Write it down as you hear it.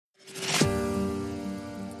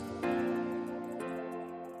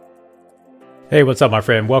Hey, what's up, my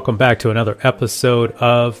friend? Welcome back to another episode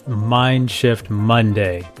of Mindshift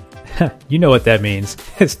Monday. You know what that means.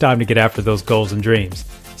 It's time to get after those goals and dreams.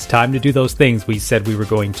 It's time to do those things we said we were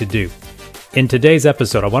going to do. In today's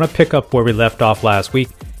episode, I want to pick up where we left off last week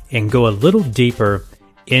and go a little deeper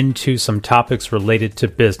into some topics related to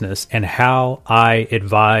business and how I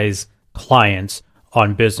advise clients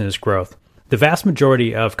on business growth. The vast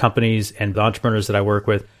majority of companies and entrepreneurs that I work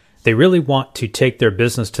with, they really want to take their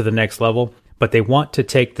business to the next level, but they want to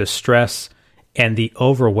take the stress and the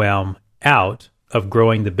overwhelm out of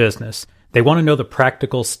growing the business. They want to know the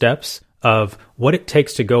practical steps of what it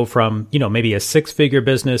takes to go from, maybe a 6-figure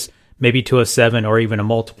business, maybe to a 7 or even a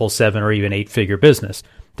multiple 7 or even 8-figure business.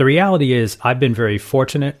 The reality is I've been very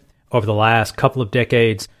fortunate over the last couple of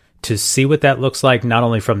decades to see what that looks like, not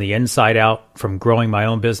only from the inside out, from growing my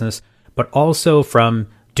own business, but also from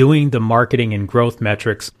doing the marketing and growth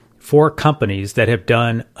metrics for companies that have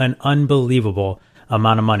done an unbelievable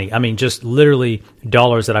amount of money. I mean, just literally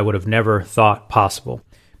dollars that I would have never thought possible.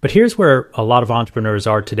 But here's where a lot of entrepreneurs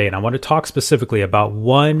are today. And I want to talk specifically about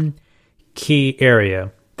one key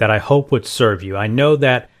area that I hope would serve you. I know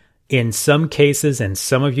that in some cases, and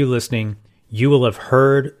some of you listening, you will have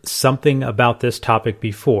heard something about this topic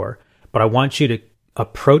before, but I want you to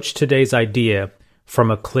approach today's idea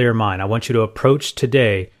from a clear mind. I want you to approach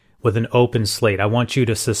today with an open slate. I want you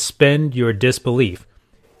to suspend your disbelief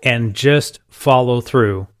and just follow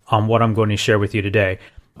through on what I'm going to share with you today.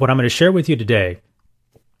 What I'm going to share with you today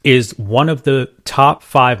is one of the top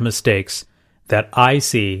 5 mistakes that I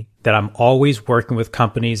see that I'm always working with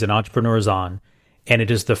companies and entrepreneurs on, and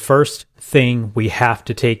it is the first thing we have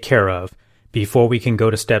to take care of before we can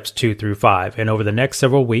go to steps 2 through 5. And over the next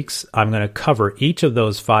several weeks, I'm going to cover each of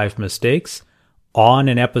those 5 mistakes on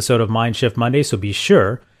an episode of Mindshift Monday, so be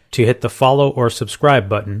sure to hit the follow or subscribe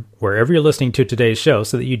button wherever you're listening to today's show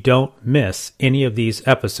so that you don't miss any of these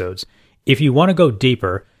episodes. If you want to go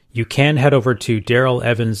deeper, you can head over to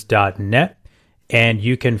darylevans.net and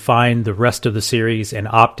you can find the rest of the series and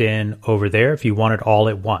opt in over there if you want it all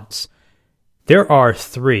at once. There are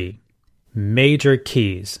 3 major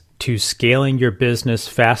keys to scaling your business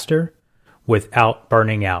faster without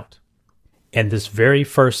burning out. And this very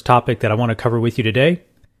first topic that I want to cover with you today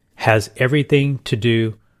has everything to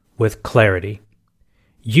do with clarity.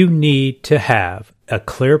 You need to have a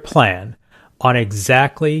clear plan on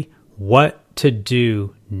exactly what to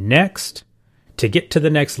do next to get to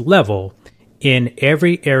the next level in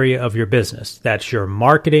every area of your business. That's your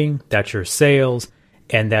marketing, that's your sales,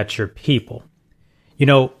 and that's your people.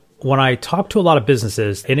 When I talk to a lot of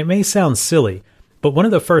businesses, and it may sound silly, but one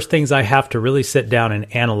of the first things I have to really sit down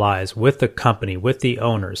and analyze with the company, with the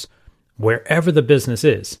owners, wherever the business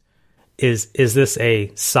is this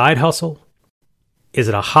a side hustle? Is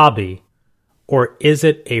it a hobby? Or is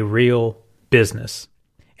it a real business?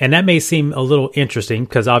 And that may seem a little interesting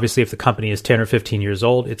because obviously if the company is 10 or 15 years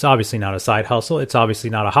old, it's obviously not a side hustle. It's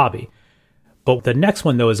obviously not a hobby. But the next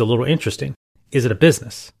one, though, is a little interesting. Is it a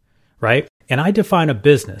business, right? And I define a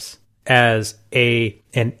business as an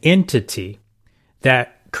entity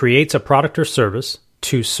that creates a product or service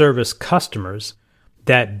to service customers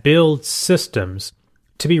that builds systems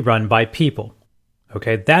to be run by people.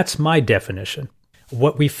 Okay, that's my definition.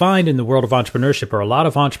 What we find in the world of entrepreneurship are a lot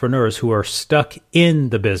of entrepreneurs who are stuck in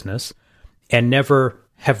the business and never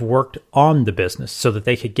have worked on the business so that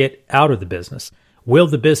they could get out of the business. Will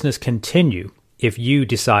the business continue if you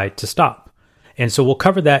decide to stop? And so we'll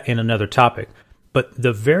cover that in another topic. But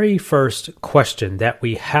the very first question that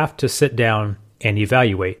we have to sit down and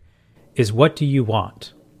evaluate is, what do you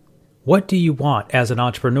want? What do you want as an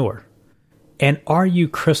entrepreneur? And are you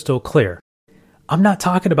crystal clear? I'm not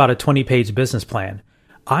talking about a 20-page business plan.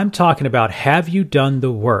 I'm talking about, have you done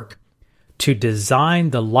the work to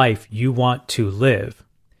design the life you want to live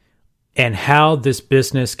and how this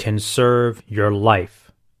business can serve your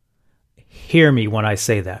life? Hear me when I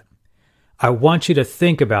say that. I want you to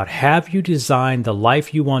think about, have you designed the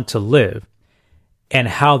life you want to live and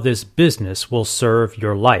how this business will serve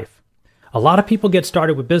your life? A lot of people get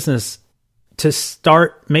started with business to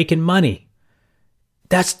start making money.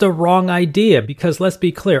 That's the wrong idea because let's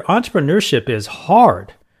be clear, entrepreneurship is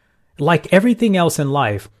hard. Like everything else in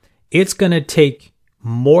life, it's going to take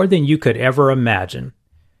more than you could ever imagine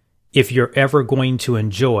if you're ever going to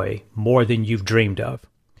enjoy more than you've dreamed of.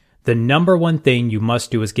 The number one thing you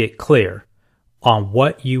must do is get clear on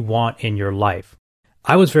what you want in your life.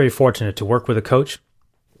 I was very fortunate to work with a coach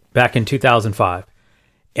back in 2005,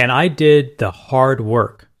 and I did the hard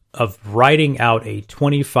work of writing out a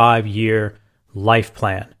 25-year life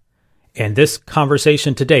plan. And this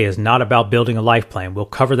conversation today is not about building a life plan. We'll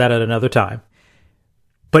cover that at another time.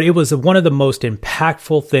 But it was one of the most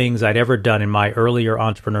impactful things I'd ever done in my earlier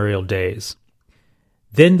entrepreneurial days.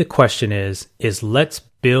 Then the question is let's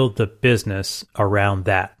build the business around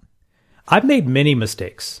that. I've made many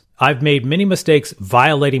mistakes. I've made many mistakes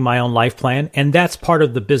violating my own life plan, and that's part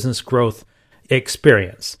of the business growth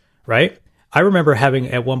experience, right? I remember having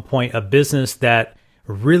at one point a business that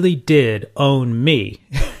really did own me,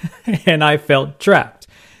 and I felt trapped.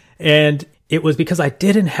 And it was because I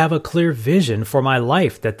didn't have a clear vision for my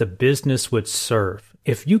life that the business would serve.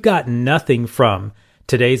 If you got nothing from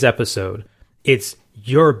today's episode, it's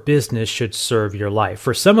your business should serve your life.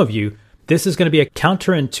 For some of you, this is going to be a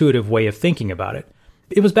counterintuitive way of thinking about it.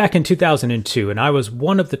 It was back in 2002, and I was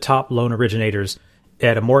one of the top loan originators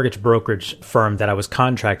at a mortgage brokerage firm that I was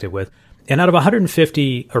contracted with. And out of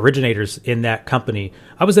 150 originators in that company,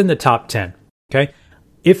 I was in the top 10. Okay.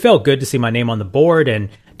 It felt good to see my name on the board and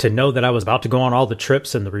to know that I was about to go on all the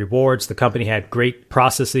trips and the rewards. The company had great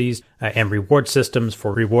processes and reward systems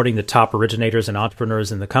for rewarding the top originators and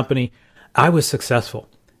entrepreneurs in the company. I was successful,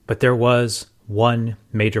 but there was one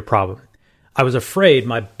major problem. I was afraid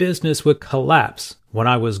my business would collapse when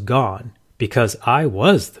I was gone because I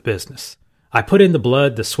was the business. I put in the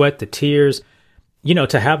blood, the sweat, the tears,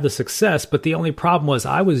 to have the success. But the only problem was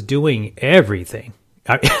I was doing everything.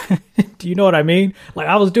 Do you know what I mean? Like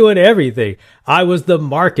I was doing everything. I was the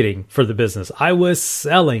marketing for the business. I was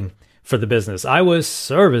selling for the business. I was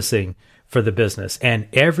servicing for the business and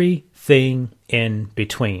everything in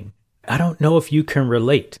between. I don't know if you can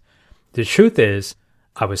relate. The truth is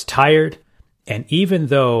I was tired. And even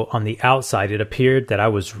though on the outside it appeared that I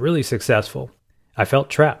was really successful, I felt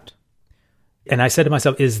trapped. And I said to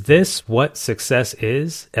myself, is this what success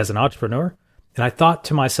is as an entrepreneur? And I thought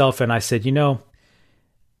to myself and I said,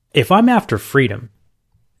 if I'm after freedom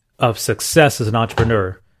of success as an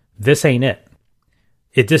entrepreneur, this ain't it.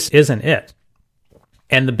 This isn't it.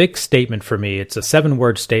 And the big statement for me, it's a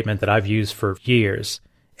 7-word statement that I've used for years.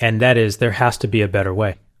 And that is, there has to be a better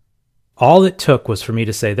way. All it took was for me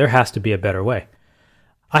to say, there has to be a better way.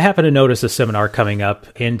 I happened to notice a seminar coming up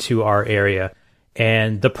into our area,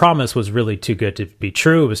 and the promise was really too good to be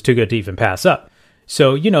true. It was too good to even pass up.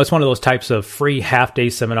 So, it's one of those types of free half-day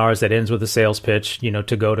seminars that ends with a sales pitch,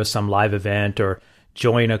 to go to some live event or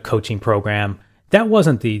join a coaching program. That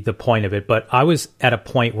wasn't the point of it, but I was at a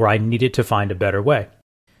point where I needed to find a better way.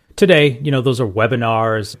 Today, those are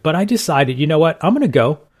webinars, but I decided, you know what, I'm going to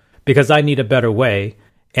go because I need a better way.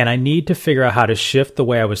 And I need to figure out how to shift the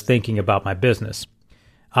way I was thinking about my business.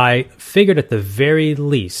 I figured at the very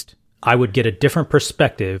least, I would get a different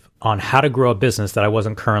perspective on how to grow a business that I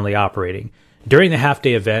wasn't currently operating. During the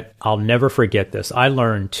half-day event, I'll never forget this. I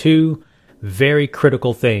learned 2 very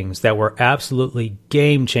critical things that were absolutely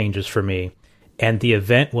game changers for me, and the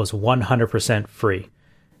event was 100% free.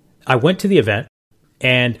 I went to the event,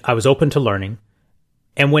 and I was open to learning.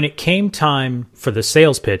 And when it came time for the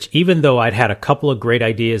sales pitch, even though I'd had a couple of great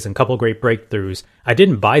ideas and a couple of great breakthroughs, I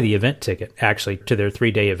didn't buy the event ticket, actually, to their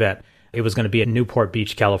 3-day event. It was going to be in Newport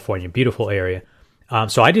Beach, California, beautiful area.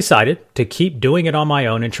 So I decided to keep doing it on my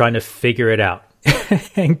own and trying to figure it out.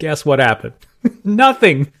 And guess what happened?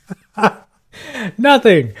 Nothing.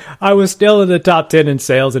 Nothing. I was still in the top 10 in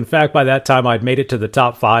sales. In fact, by that time, I'd made it to the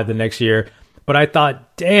top 5 the next year. But I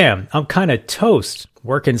thought, damn, I'm kind of toast,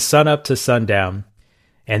 working sun up to sundown.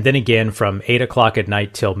 And then again from 8 o'clock at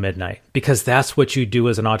night till midnight, because that's what you do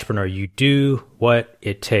as an entrepreneur. You do what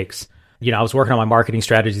it takes. I was working on my marketing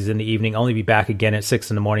strategies in the evening, only be back again at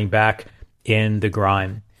 6 a.m, back in the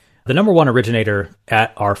grind. The number one originator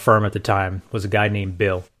at our firm at the time was a guy named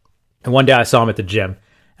Bill. And one day I saw him at the gym.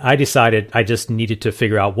 I decided I just needed to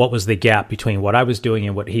figure out what was the gap between what I was doing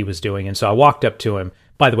and what he was doing. And so I walked up to him.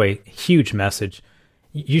 By the way, huge message.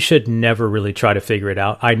 You should never really try to figure it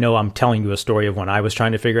out. I know I'm telling you a story of when I was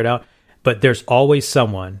trying to figure it out, but there's always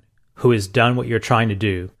someone who has done what you're trying to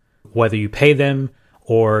do, whether you pay them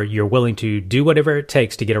or you're willing to do whatever it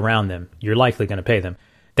takes to get around them. You're likely going to pay them.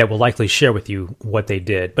 That will likely share with you what they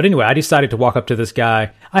did. But anyway, I decided to walk up to this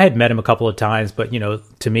guy. I had met him a couple of times, but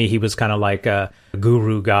to me, he was kind of like a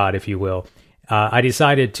guru god, if you will. I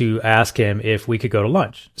decided to ask him if we could go to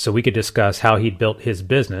lunch so we could discuss how he'd built his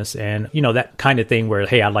business and, that kind of thing where,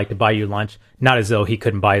 hey, I'd like to buy you lunch. Not as though he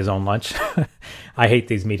couldn't buy his own lunch. I hate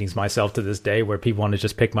these meetings myself to this day where people want to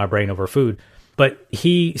just pick my brain over food. But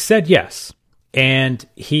he said yes. And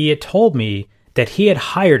he had told me that he had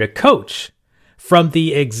hired a coach from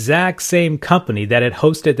the exact same company that had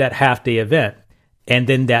hosted that half-day event and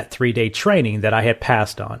then that 3-day training that I had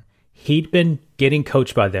passed on. He'd been getting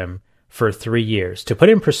coached by them for 3 years. To put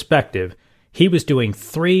in perspective, he was doing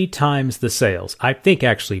 3 times the sales, I think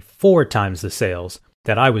actually 4 times the sales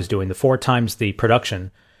that I was doing, the 4 times the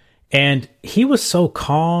production. And he was so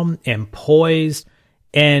calm and poised.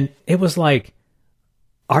 And it was like,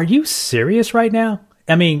 are you serious right now?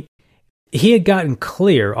 I mean, he had gotten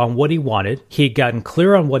clear on what he wanted. He had gotten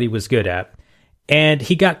clear on what he was good at. And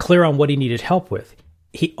he got clear on what he needed help with.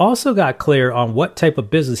 He also got clear on what type of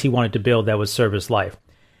business he wanted to build that would serve his life.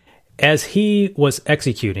 As he was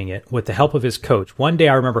executing it with the help of his coach, one day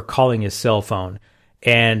I remember calling his cell phone,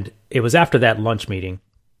 and it was after that lunch meeting.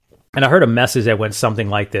 And I heard a message that went something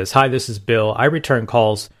like this. Hi, this is Bill. I return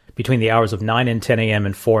calls between the hours of 9 and 10 a.m.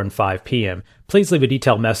 and 4 and 5 p.m. Please leave a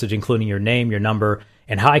detailed message including your name, your number,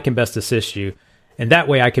 and how I can best assist you. And that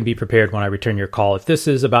way I can be prepared when I return your call. If this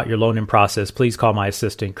is about your loan-in process, please call my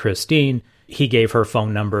assistant, Christine. He gave her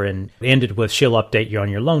phone number and ended with, she'll update you on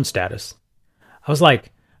your loan status. I was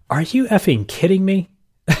like, are you effing kidding me?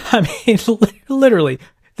 I mean, literally,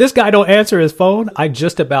 this guy don't answer his phone. I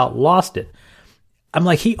just about lost it. I'm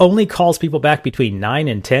like, he only calls people back between 9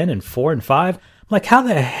 and 10 and 4 and 5. I'm like, how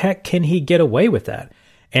the heck can he get away with that?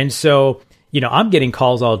 And so, I'm getting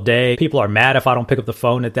calls all day. People are mad if I don't pick up the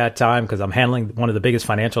phone at that time because I'm handling one of the biggest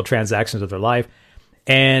financial transactions of their life.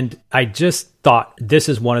 And I just thought this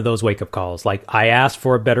is one of those wake-up calls. Like, I asked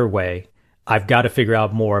for a better way. I've got to figure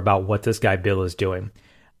out more about what this guy Bill is doing.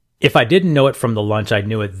 If I didn't know it from the lunch, I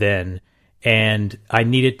knew it then. And I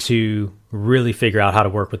needed to really figure out how to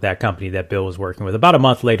work with that company that Bill was working with. About a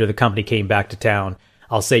month later, the company came back to town.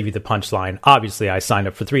 I'll save you the punchline. Obviously, I signed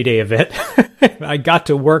up for a 3-day event. I got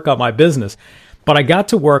to work on my business, but I got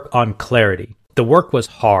to work on clarity. The work was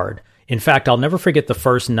hard. In fact, I'll never forget the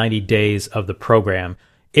first 90 days of the program.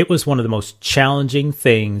 It was one of the most challenging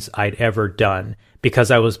things I'd ever done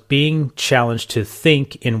because I was being challenged to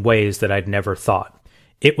think in ways that I'd never thought.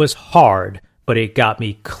 It was hard, but it got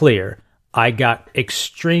me clear. I got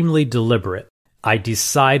extremely deliberate. I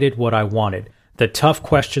decided what I wanted. The tough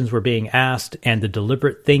questions were being asked, and the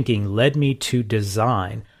deliberate thinking led me to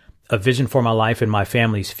design a vision for my life and my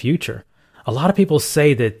family's future. A lot of people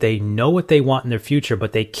say that they know what they want in their future,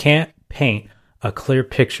 but they can't paint a clear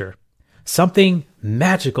picture. Something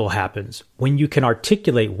magical happens when you can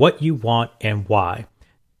articulate what you want and why.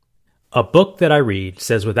 A book that I read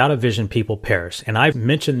says, without a vision, people perish. And I've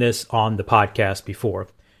mentioned this on the podcast before.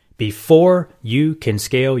 Before you can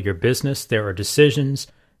scale your business, there are decisions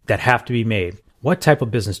that have to be made. What type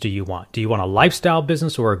of business do you want? Do you want a lifestyle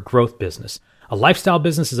business or a growth business? A lifestyle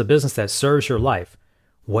business is a business that serves your life,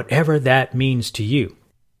 whatever that means to you.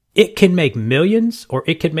 It can make millions or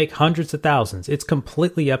it could make hundreds of thousands. It's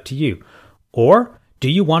completely up to you. Or do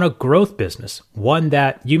you want a growth business, one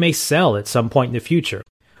that you may sell at some point in the future?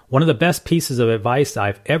 One of the best pieces of advice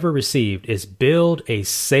I've ever received is build a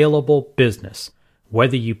saleable business,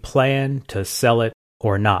 whether you plan to sell it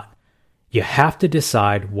or not. You have to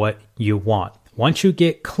decide what you want. Once you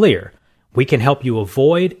get clear, we can help you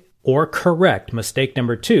avoid or correct mistake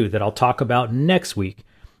number 2 that I'll talk about next week,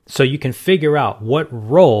 so you can figure out what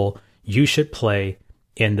role you should play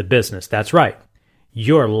in the business. That's right.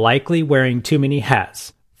 You're likely wearing too many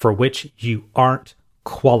hats for which you aren't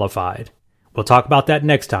qualified. We'll talk about that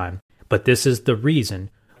next time, but this is the reason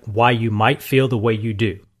why you might feel the way you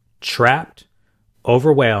do. Trapped,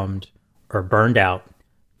 overwhelmed, or burned out,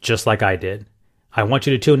 just like I did. I want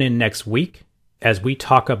you to tune in next week as we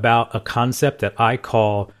talk about a concept that I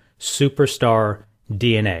call superstar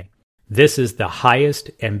DNA. This is the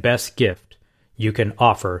highest and best gift you can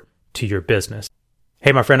offer to your business.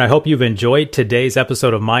 Hey, my friend, I hope you've enjoyed today's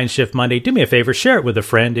episode of Mindshift Monday. Do me a favor, share it with a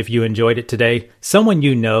friend if you enjoyed it today. Someone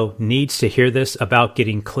you know needs to hear this about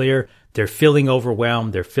getting clear. They're feeling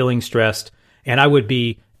overwhelmed. They're feeling stressed. And I would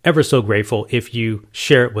be ever so grateful if you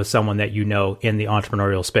share it with someone that you know in the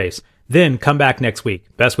entrepreneurial space. Then come back next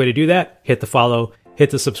week. Best way to do that, hit the follow, hit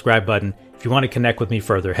the subscribe button. If you want to connect with me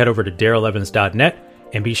further, head over to darylevans.net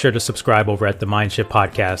and be sure to subscribe over at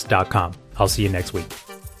themindshiftpodcast.com. I'll see you next week.